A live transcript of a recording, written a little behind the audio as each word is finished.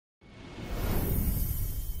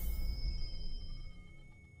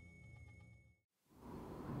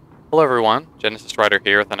Hello everyone, Genesis Rider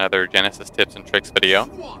here with another Genesis Tips and Tricks video.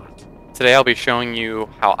 Today I'll be showing you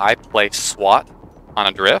how I play SWAT on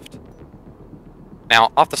Adrift.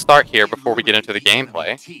 Now, off the start here, before we get into the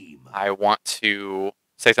gameplay, I want to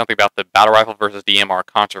say something about the battle rifle versus DMR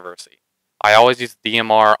controversy. I always use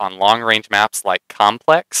DMR on long-range maps like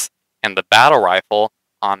Complex, and the battle rifle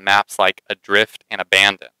on maps like Adrift and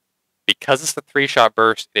Abandon. Because it's the 3-shot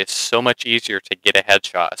burst, it is so much easier to get a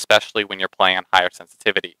headshot, especially when you're playing on higher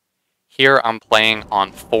sensitivity. Here I'm playing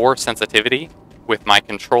on 4 sensitivity with my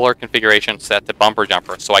controller configuration set to bumper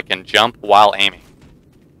jumper so I can jump while aiming.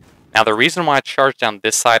 Now the reason why I charge down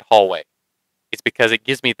this side hallway is because it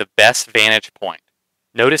gives me the best vantage point.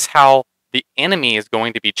 Notice how the enemy is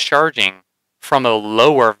going to be charging from a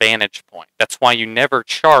lower vantage point. That's why you never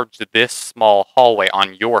charge this small hallway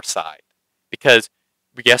on your side. Because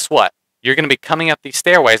guess what? You're going to be coming up these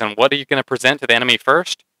stairways, and what are you going to present to the enemy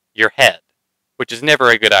first? Your head, which is never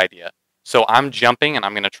a good idea. So I'm jumping, and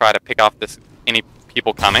I'm going to try to pick off any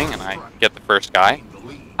people coming, and I get the first guy.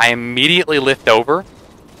 I immediately lift over.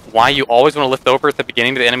 Why you always want to lift over at the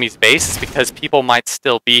beginning of the enemy's base is because people might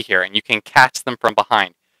still be here, and you can catch them from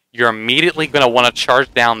behind. You're immediately going to want to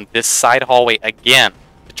charge down this side hallway again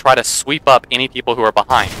to try to sweep up any people who are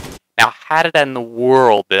behind. Now, how in the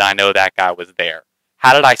world did I know that guy was there?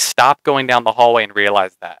 How did I stop going down the hallway and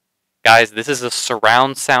realize that? Guys, this is a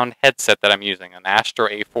surround sound headset that I'm using, an Astro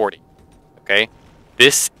A40. Okay?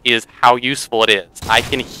 This is how useful it is. I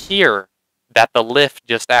can hear that the lift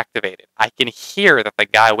just activated. I can hear that the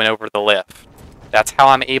guy went over the lift. That's how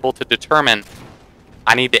I'm able to determine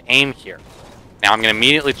I need to aim here. Now I'm going to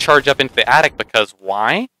immediately charge up into the attic because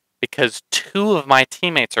why? Because 2 of my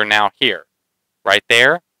teammates are now here. Right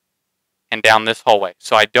there and down this hallway.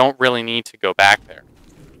 So I don't really need to go back there.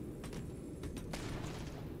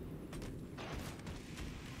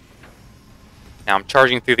 Now I'm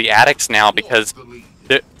charging through the attics now because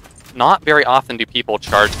not very often do people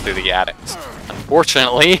charge through the attics.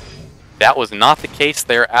 Unfortunately, that was not the case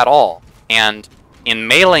there at all. And in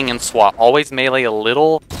meleeing in SWAT, always melee a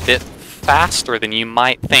little bit faster than you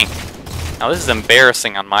might think. Now this is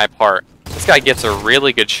embarrassing on my part. This guy gets a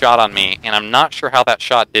really good shot on me, and I'm not sure how that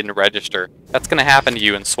shot didn't register. That's going to happen to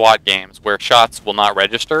you in SWAT games where shots will not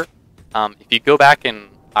register. If you go back and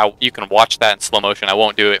you can watch that in slow motion, I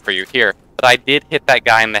won't do it for you here, but I did hit that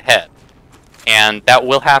guy in the head. And that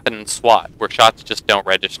will happen in SWAT, where shots just don't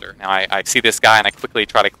register. Now, I see this guy, and I quickly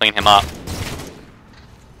try to clean him up.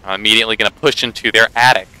 I'm immediately going to push into their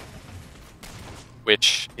attic,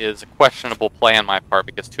 which is a questionable play on my part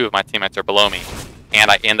because 2 of my teammates are below me.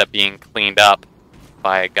 And I end up being cleaned up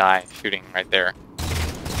by a guy shooting right there.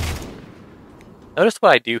 Notice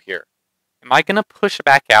what I do here. Am I going to push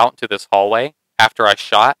back out into this hallway after I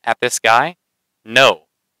shot at this guy? No,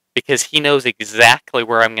 because he knows exactly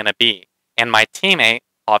where I'm going to be. And my teammate,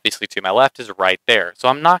 obviously to my left, is right there. So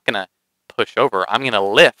I'm not going to push over. I'm going to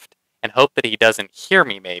lift and hope that he doesn't hear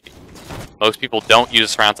me, maybe. Most people don't use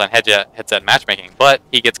surround sound headset matchmaking, but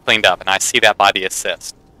he gets cleaned up, and I see that by the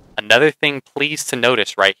assist. Another thing, please, to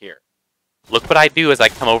notice right here. Look what I do as I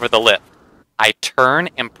come over the lift. I turn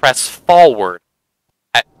and press forward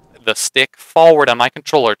at the stick forward on my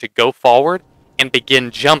controller to go forward and begin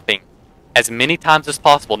jumping as many times as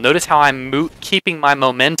possible. Notice how I'm keeping my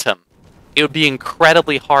momentum. It would be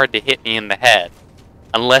incredibly hard to hit me in the head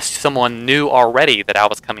unless someone knew already that I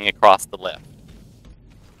was coming across the lift.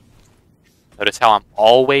 Notice how I'm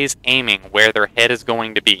always aiming where their head is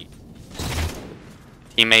going to be.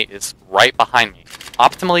 Teammate is right behind me.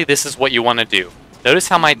 Optimally, this is what you want to do. Notice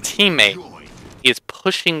how my teammate is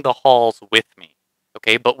pushing the halls with me.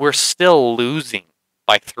 Okay, but we're still losing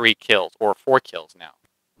by 3 kills, or 4 kills now.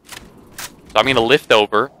 So I'm going to lift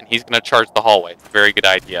over, and he's going to charge the hallway. It's a very good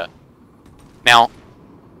idea. Now,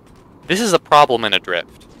 this is a problem in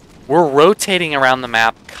Adrift. We're rotating around the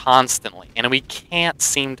map constantly, and we can't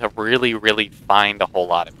seem to really find a whole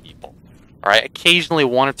lot of people. Alright, occasionally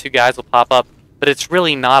 1 or 2 guys will pop up, but it's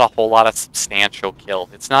really not a whole lot of substantial kills.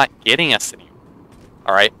 It's not getting us anywhere.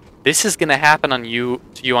 Alright, this is going to happen to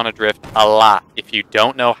you on Adrift a lot if you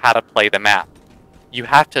don't know how to play the map. You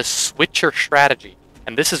have to switch your strategy.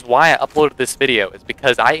 And this is why I uploaded this video, is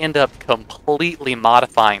because I end up completely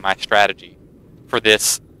modifying my strategy for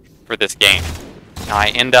this game. Now I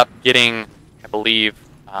end up getting, I believe,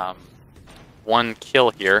 1 kill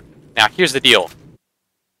here. Now here's the deal.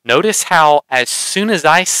 Notice how as soon as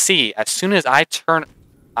I turn,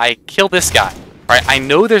 I kill this guy. Right? I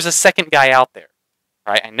know there's a second guy out there.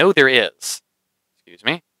 Right? I know there is. Excuse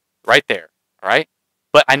me. Right there. All right?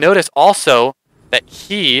 But I notice also that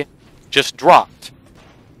he just dropped.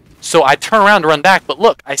 So I turn around to run back, but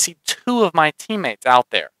look, I see 2 of my teammates out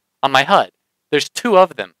there. on my HUD. There's 2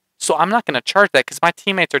 of them. So I'm not going to charge that because my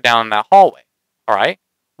teammates are down in that hallway. Alright?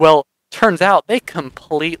 Well, turns out they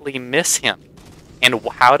completely miss him. And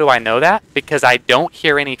how do I know that? Because I don't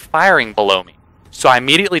hear any firing below me. So I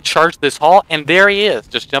immediately charge this hall, and there he is,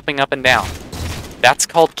 just jumping up and down. That's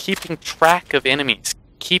called keeping track of enemies.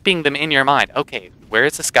 Keeping them in your mind. Okay, where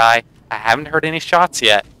is this guy? I haven't heard any shots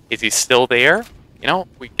yet. Is he still there? You know,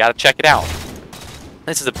 we gotta check it out.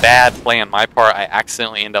 This is a bad play on my part. I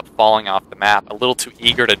accidentally end up falling off the map. A little too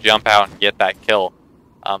eager to jump out and get that kill.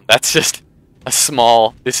 That's just a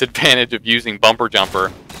small disadvantage of using bumper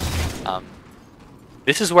jumper.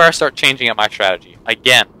 This is where I start changing up my strategy.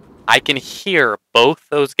 Again, I can hear both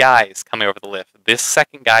those guys coming over the lift. This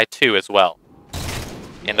second guy too as well.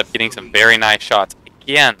 End up getting some very nice shots.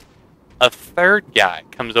 Again, a third guy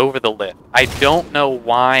comes over the lift. I don't know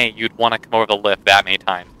why you'd want to come over the lift that many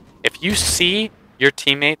times. If you see your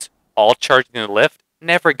teammates all charging the lift,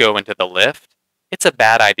 never go into the lift. It's a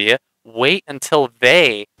bad idea. Wait until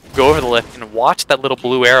they go over the lift and watch that little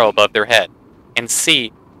blue arrow above their head and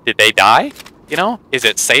see, did they die? You know, is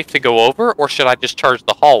it safe to go over, or should I just charge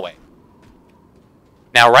the hallway?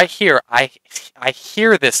 Now right here, I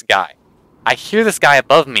hear this guy. I hear this guy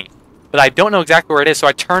above me, but I don't know exactly where it is, so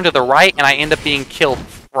I turn to the right and I end up being killed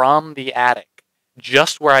from the attic.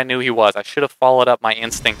 Just where I knew he was. I should have followed up my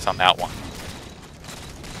instincts on that one.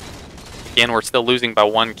 Again, we're still losing by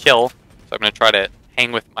 1 kill, so I'm going to try to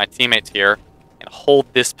hang with my teammates here and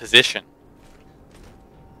hold this position.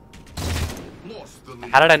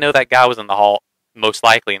 How did I know that guy was in the hall? Most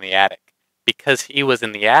likely in the attic. Because he was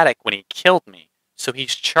in the attic when he killed me. So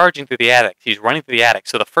he's charging through the attic. He's running through the attic.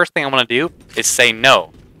 So the first thing I want to do is say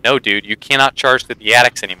no. No, dude, you cannot charge through the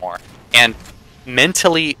attics anymore. And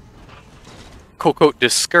mentally, quote-unquote,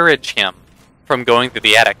 discourage him from going through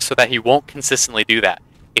the attic so that he won't consistently do that.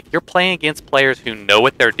 If you're playing against players who know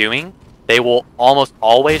what they're doing, they will almost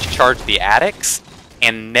always charge the attics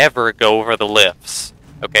and never go over the lifts.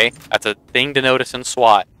 Okay? That's a thing to notice in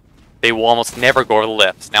SWAT. They will almost never go over the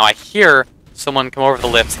lifts. Now I hear someone come over the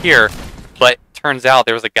lifts here, but turns out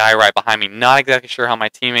there was a guy right behind me. Not exactly sure how my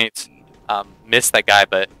teammates missed that guy,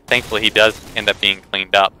 but thankfully he does end up being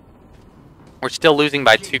cleaned up. We're still losing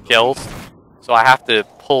by 2 kills, so I have to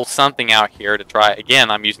pull something out here to try. Again,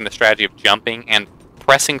 I'm using the strategy of jumping and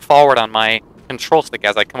pressing forward on my control stick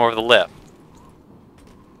as I come over the lift.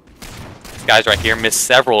 This guy's right here missed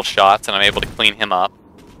several shots, and I'm able to clean him up.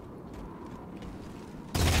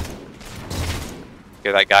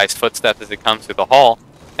 Hear that guy's footsteps as it comes through the hall.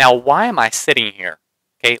 Now, why am I sitting here,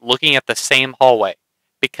 okay, looking at the same hallway?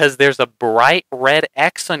 Because there's a bright red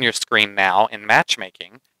X on your screen now in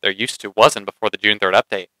matchmaking. There used to, wasn't before the June 3rd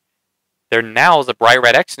update. There now is a bright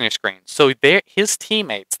red X on your screen. So his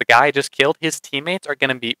teammates, the guy I just killed, his teammates are going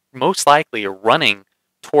to be most likely running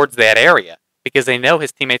towards that area because they know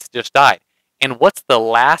his teammates just died. And what's the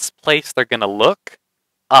last place they're going to look?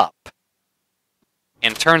 Up.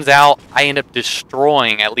 And turns out I end up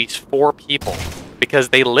destroying at least 4 people because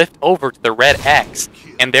they lift over to the red X,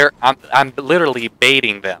 and I'm literally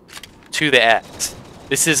baiting them to the X.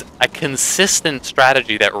 This is a consistent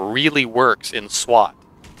strategy that really works in SWAT.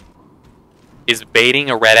 Is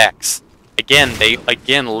baiting a red X. Again, they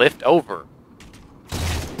lift over.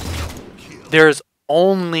 There's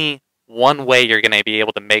only one way you're going to be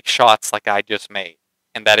able to make shots like I just made,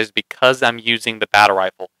 and that is because I'm using the battle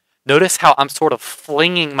rifle. Notice how I'm sort of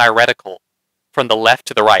flinging my reticle from the left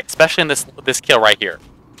to the right, especially in this kill right here.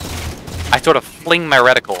 I sort of fling my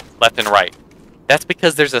reticle left and right. That's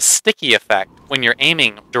because there's a sticky effect when you're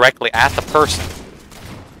aiming directly at the person.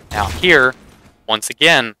 Now here, once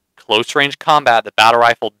again, close range combat, the battle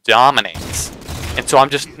rifle dominates. And so I'm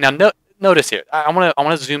just, now notice here, I want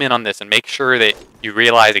to zoom in on this and make sure that you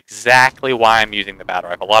realize exactly why I'm using the battle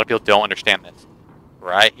rifle. A lot of people don't understand this.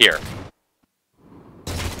 Right here.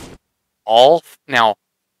 Now,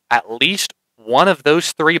 at least one of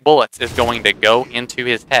those 3 bullets is going to go into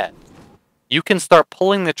his head. You can start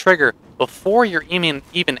pulling the trigger before you're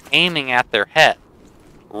even aiming at their head.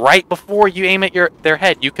 Right before you aim at their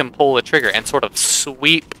head, you can pull the trigger and sort of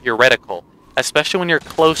sweep your reticle. Especially when you're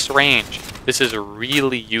close range, this is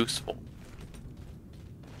really useful.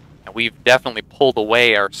 And we've definitely pulled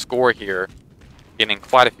away our score here, getting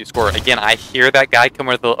quite a few scores. Again, I hear that guy come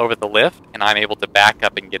over the lift, and I'm able to back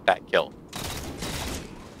up and get that kill.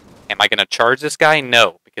 Am I going to charge this guy?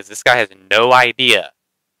 No, because this guy has no idea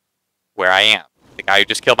where I am. The guy who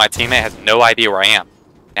just killed my teammate has no idea where I am.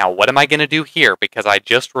 Now, what am I going to do here? Because I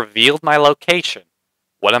just revealed my location.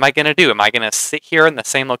 What am I going to do? Am I going to sit here in the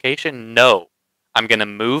same location? No. I'm going to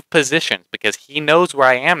move positions because he knows where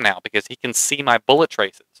I am now because he can see my bullet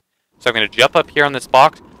traces. So I'm going to jump up here on this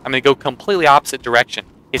box. I'm going to go completely opposite direction.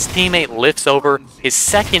 His teammate lifts over. His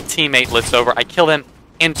second teammate lifts over. I kill him,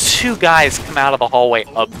 and 2 guys come out of the hallway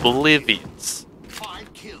oblivious.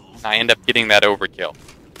 And I end up getting that overkill.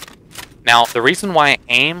 Now, the reason why I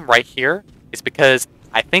aim right here is because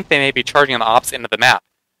I think they may be charging on the opposite end of the map.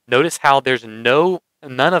 Notice how there's none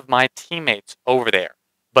of my teammates over there,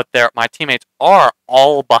 but my teammates are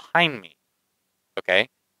all behind me. Okay?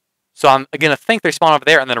 So I'm going to think they spawn over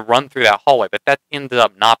there and then run through that hallway, but that ended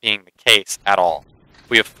up not being the case at all.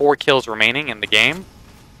 We have 4 kills remaining in the game.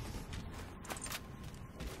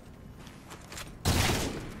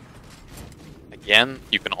 Again,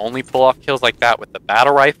 you can only pull off kills like that with the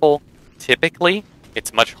battle rifle. Typically,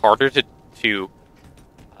 it's much harder to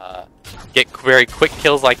get very quick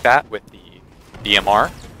kills like that with the DMR.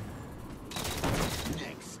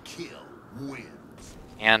 Next kill wins.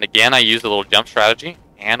 And again, I used a little jump strategy,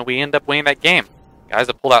 and we end up winning that game. Guys,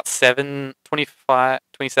 I pulled out 27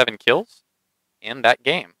 kills in that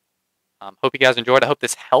game. Hope you guys enjoyed. I hope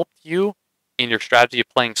this helped you in your strategy of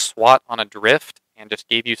playing SWAT on Adrift and just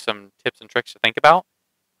gave you some tips and tricks to think about.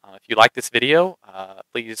 If you like this video,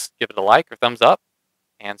 please give it a like or thumbs up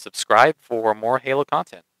and subscribe for more Halo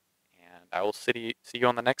content. And I will see you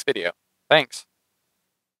on the next video. Thanks.